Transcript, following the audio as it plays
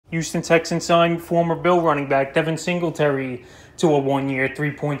Houston Texans signed former Bill running back Devin Singletary to a one-year,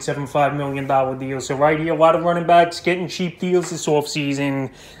 $3.75 million deal. So right here, a lot of running backs getting cheap deals this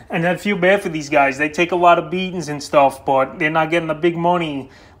offseason. And I feel bad for these guys. They take a lot of beatings and stuff, but they're not getting the big money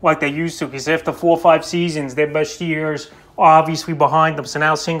like they used to, because after 4 or 5 seasons, their best years are obviously behind them. So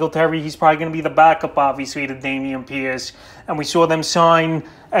now Singletary, he's probably going to be the backup, obviously, to Dameon Pierce. And we saw them sign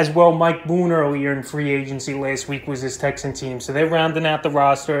as well Mike Boone earlier in free agency last week was this Texan team. So they're rounding out the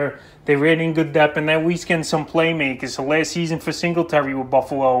roster. They're adding good depth, and they're at least getting some playmakers. So last season for Singletary with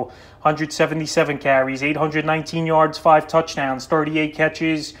Buffalo, 177 carries, 819 yards, 5 touchdowns, 38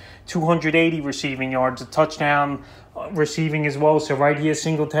 catches, 280 receiving yards, a touchdown receiving as well. So right here,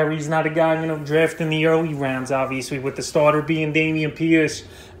 Singletary's not a guy I'm going to draft in the early rounds, obviously, with the starter being Dameon Pierce,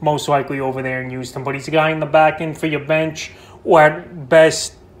 most likely over there in Houston. But he's a guy in the back end for your bench, or at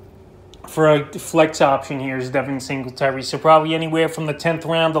best for a flex option here is Devin Singletary. So probably anywhere from the 10th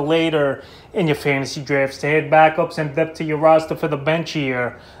round or later in your fantasy drafts to add backups and depth to your roster for the bench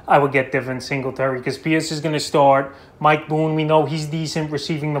here, I would get Devin Singletary, because Pierce is going to start. Mike Boone, we know he's decent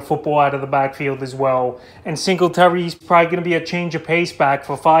receiving the football out of the backfield as well. And Singletary, he's probably going to be a change of pace back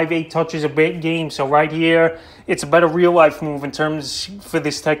for 5-8 touches a game. So right here, it's a better real-life move in terms for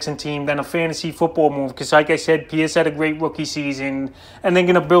this Texan team than a fantasy football move, because like I said, Pierce had a great rookie season, and they're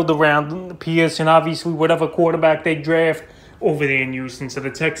going to build around Pierce and obviously whatever quarterback they draft over there in Houston. So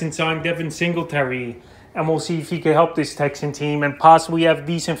the Texans signed Devin Singletary, and we'll see if he can help this Texan team and possibly have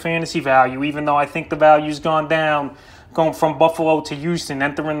decent fantasy value, even though I think the value's gone down going from Buffalo to Houston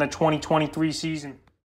entering the 2023 season.